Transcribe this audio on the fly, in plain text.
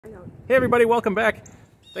Hey everybody, welcome back.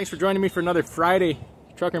 Thanks for joining me for another Friday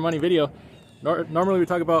Trucker Money video. Normally we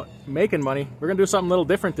talk about making money. We're going to do something a little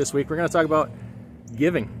different this week. We're going to talk about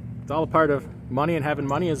giving. It's all a part of money, and having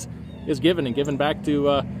money is giving, and giving back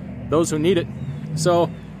to those who need it. So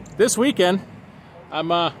this weekend I'm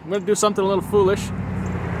going to do something a little foolish,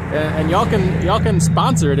 and y'all can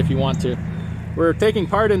sponsor it if you want to. We're taking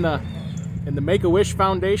part in the Make-A-Wish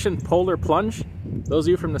Foundation Polar Plunge. Those of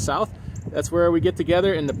you from the South, that's where we get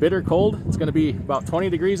together in the bitter cold. It's going to be about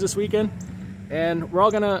 20 degrees this weekend, and we're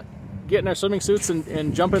all going to get in our swimming suits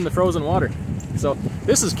and jump in the frozen water. So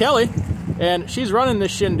this is Kelly, and she's running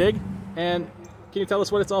this shindig. And can you tell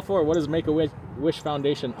us what it's all for? What is Make-A-Wish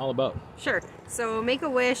Foundation all about? Sure. So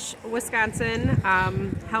Make-A-Wish Wisconsin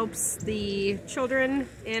helps the children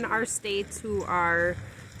in our state who are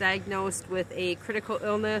diagnosed with a critical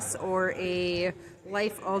illness or a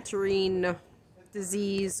life-altering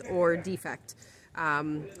disease or defect.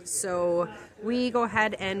 So we go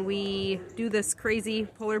ahead and we do this crazy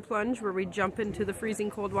polar plunge where we jump into the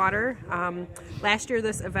freezing cold water. Last year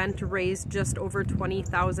this event raised just over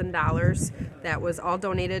 $20,000 that was all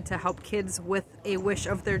donated to help kids with a wish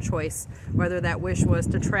of their choice, whether that wish was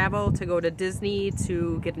to travel, to go to Disney,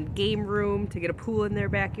 to get a game room, to get a pool in their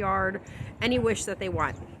backyard, any wish that they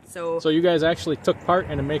want. So you guys actually took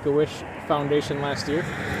part in a Make-A-Wish Foundation last year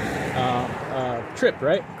trip,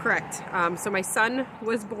 right? Correct. So my son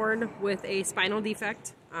was born with a spinal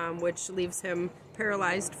defect, which leaves him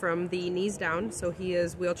paralyzed from the knees down, so he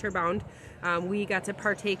is wheelchair bound. We got to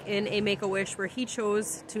partake in a Make-A-Wish where he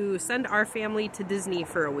chose to send our family to Disney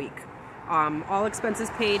for a week. All expenses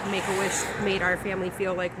paid. Make-A-Wish made our family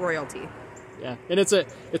feel like royalty. Yeah, and it's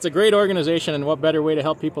a great organization, and what better way to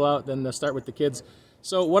help people out than to start with the kids.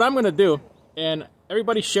 So what I'm going to do, and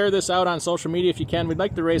everybody share this out on social media if you can. We'd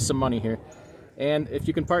like to raise some money here. And if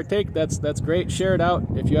you can partake, that's great. Share it out.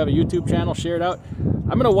 If you have a YouTube channel, share it out.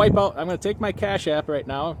 I'm going to take my Cash App right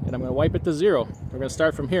now, and I'm going to wipe it to zero. We're going to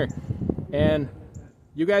start from here. And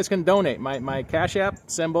you guys can donate. My Cash App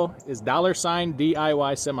symbol is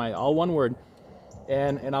 $DIY semi, all one word.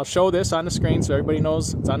 And I'll show this on the screen so everybody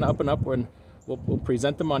knows it's on the up and up when we'll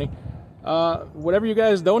present the money. Whatever you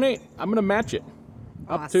guys donate, I'm going to match it.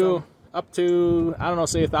 Awesome. Up to I don't know,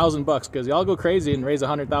 say $1,000 because y'all go crazy and raise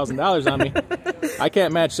 $100,000 on me. I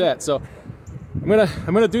can't match that, so I'm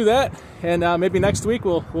gonna do that, and maybe next week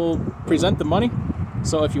we'll present the money.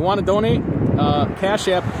 So if you want to donate, Cash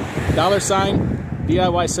App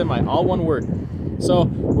 $DIY semi, all one word. So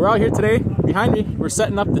we're out here today. Behind me, we're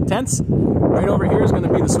setting up the tents. Right over here is going to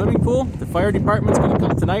be the swimming pool. The fire department's going to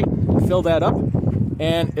come tonight and fill that up.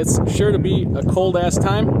 And it's sure to be a cold-ass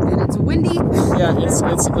time. And it's windy. Yeah, it's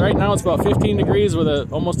right now it's about 15 degrees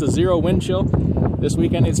with almost a zero wind chill. This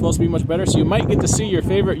weekend it's supposed to be much better, so you might get to see your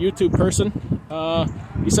favorite YouTube person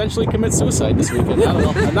essentially commit suicide this weekend. I don't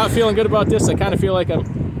know. I'm not feeling good about this. I kind of feel like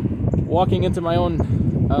I'm walking into my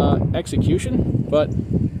own execution. But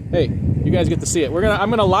hey, you guys get to see it. I'm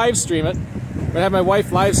gonna live stream it. I'm gonna have my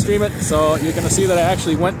wife live stream it, so you're gonna see that I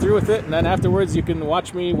actually went through with it, and then afterwards you can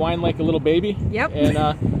watch me whine like a little baby. Yep. And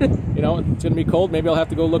you know, it's gonna be cold. Maybe I'll have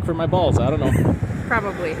to go look for my balls. I don't know.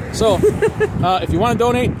 Probably. So if you want to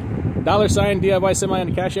donate, $DIY semi on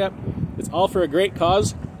the Cash App. It's all for a great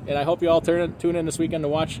cause, and I hope you all tune in this weekend to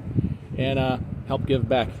watch and help give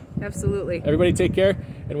back. Absolutely. Everybody take care,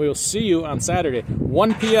 and we will see you on Saturday.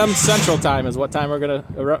 1 p.m. Central Time is what time we're gonna.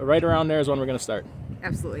 Right around there is when we're gonna start.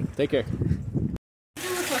 Absolutely. Take care.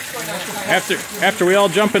 After we all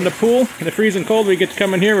jump in the pool in the freezing cold, we get to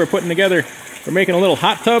come in here. We're making a little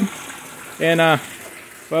hot tub, and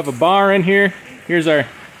we'll have a bar in here. Here's our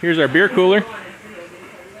beer cooler,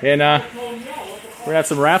 and we're gonna have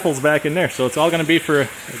some raffles back in there. So it's all gonna be for a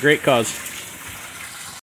great cause.